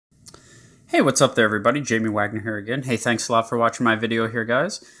Hey, what's up there everybody? Jamie Wagner here again. Hey, thanks a lot for watching my video here,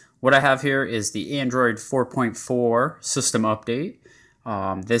 guys. What I have here is the Android 4.4 system update.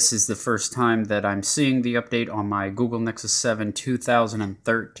 This is the first time that I'm seeing the update on my Google Nexus 7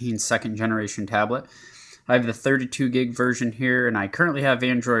 2013 second generation tablet. I have the 32 gig version here, and I currently have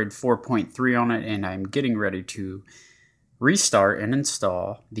Android 4.3 on it, and I'm getting ready to restart and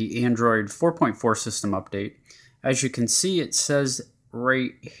install the Android 4.4 system update. As you can see, it says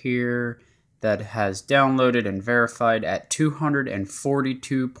right here that has downloaded and verified at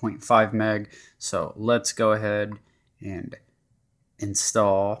 242.5 meg. So let's go ahead and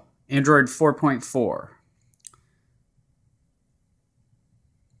install Android 4.4.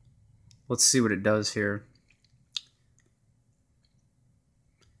 Let's see what it does here.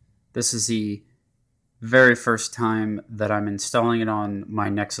 This is the very first time that I'm installing it on my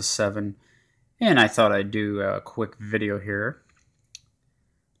Nexus 7, and I thought I'd do a quick video here.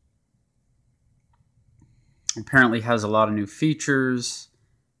 Apparently has a lot of new features,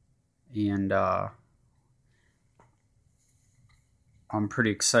 and I'm pretty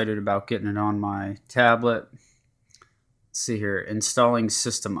excited about getting it on my tablet. Let's see here, installing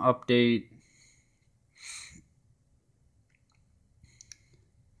system update.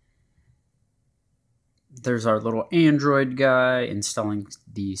 There's our little Android guy installing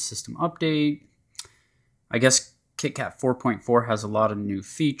the system update. I guess KitKat 4.4 has a lot of new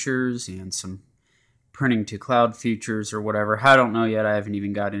features and some printing to cloud features or whatever. I don't know yet. I haven't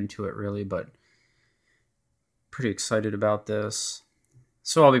even got into it really, but pretty excited about this.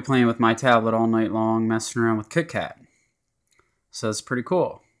 So I'll be playing with my tablet all night long, messing around with KitKat. So that's pretty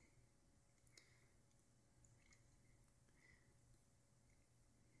cool.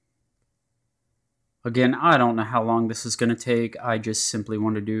 Again, I don't know how long this is going to take. I just simply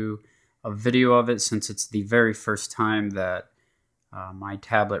want to do a video of it since it's the very first time that my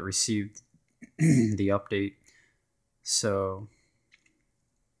tablet received the update. So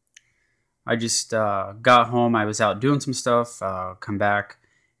I just got home. I was out doing some stuff, come back,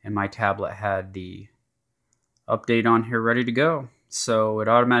 and my tablet had the update on here ready to go. So it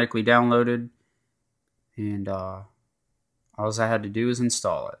automatically downloaded, and all I had to do is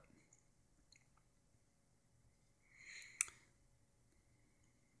install it.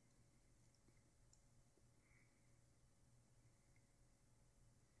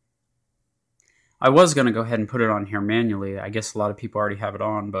 I was going to go ahead and put it on here manually. I guess a lot of people already have it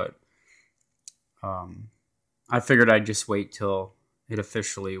on, but I figured I'd just wait till it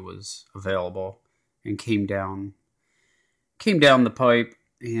officially was available and came down the pipe,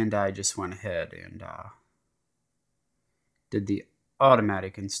 and I just went ahead and did the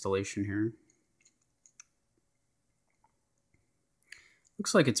automatic installation here.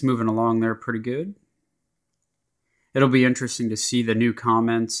 Looks like it's moving along there pretty good. It'll be interesting to see the new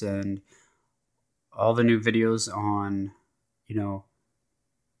comments and all the new videos on,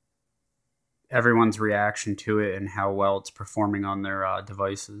 everyone's reaction to it and how well it's performing on their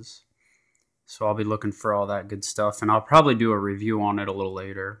devices. So I'll be looking for all that good stuff, and I'll probably do a review on it a little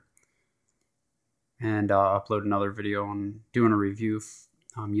later, and upload another video on doing a review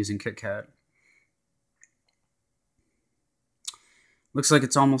using KitKat. Looks like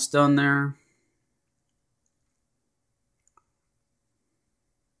it's almost done there.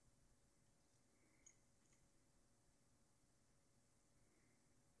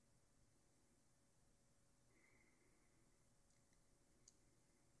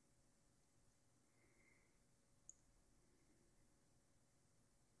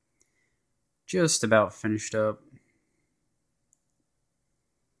 Just about finished up.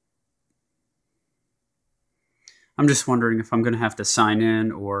 I'm just wondering if I'm going to have to sign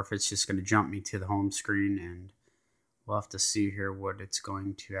in or if it's just going to jump me to the home screen, and we'll have to see here what it's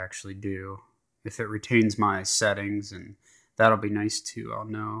going to actually do. If it retains my settings, and that'll be nice too, I'll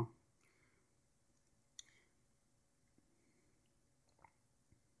know.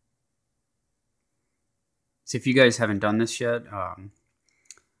 So if you guys haven't done this yet,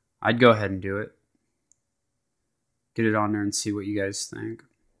 I'd go ahead and do it. Get it on there and see what you guys think.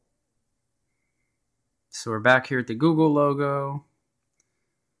 So we're back here at the Google logo.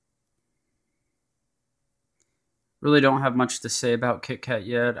 Really don't have much to say about KitKat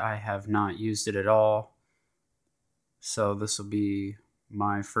yet. I have not used it at all. So this will be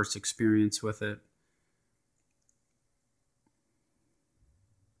my first experience with it.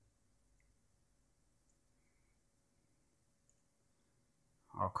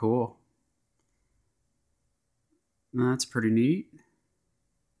 Oh, cool. That's pretty neat.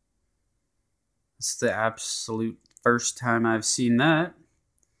 It's the absolute first time I've seen that.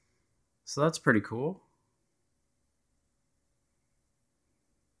 So that's pretty cool.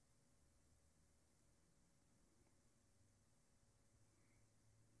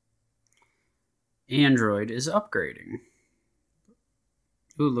 Android is upgrading.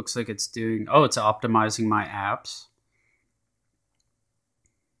 Ooh, looks like it's doing... Oh, it's optimizing my apps.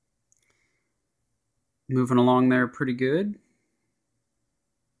 Moving along there pretty good.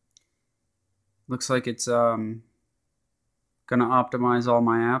 Looks like it's gonna optimize all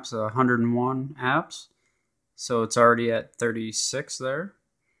my apps, 101 apps. So it's already at 36 there.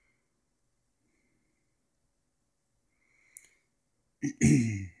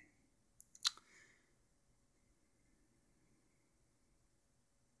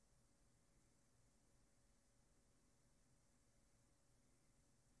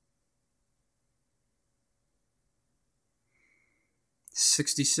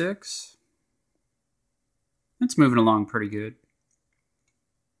 $66. It's moving along pretty good.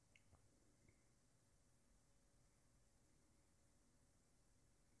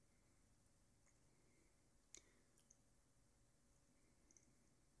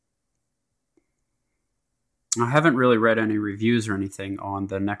 I haven't really read any reviews or anything on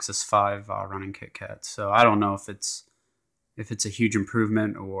the Nexus 5 running KitKat, so I don't know if it's a huge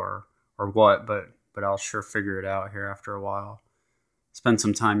improvement or what, but I'll sure figure it out here after a while. Spend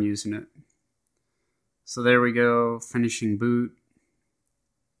some time using it. So there we go, finishing boot.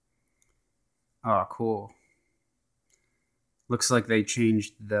 Oh, cool. Looks like they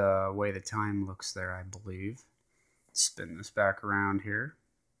changed the way the time looks there, I believe. Let's spin this back around here.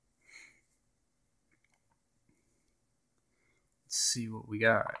 Let's see what we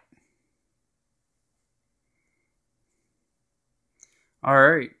got.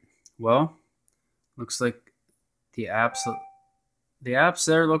 Alright, well, looks like the apps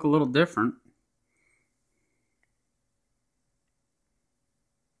there look a little different.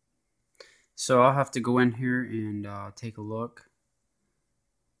 So I'll have to go in here and take a look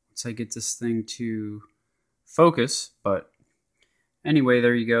once I get this thing to focus. But anyway,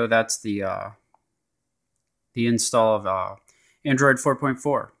 there you go. That's the install of Android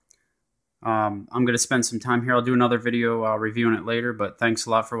 4.4. I'm going to spend some time here. I'll do another video reviewing it later, but thanks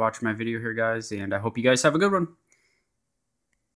a lot for watching my video here, guys, and I hope you guys have a good one.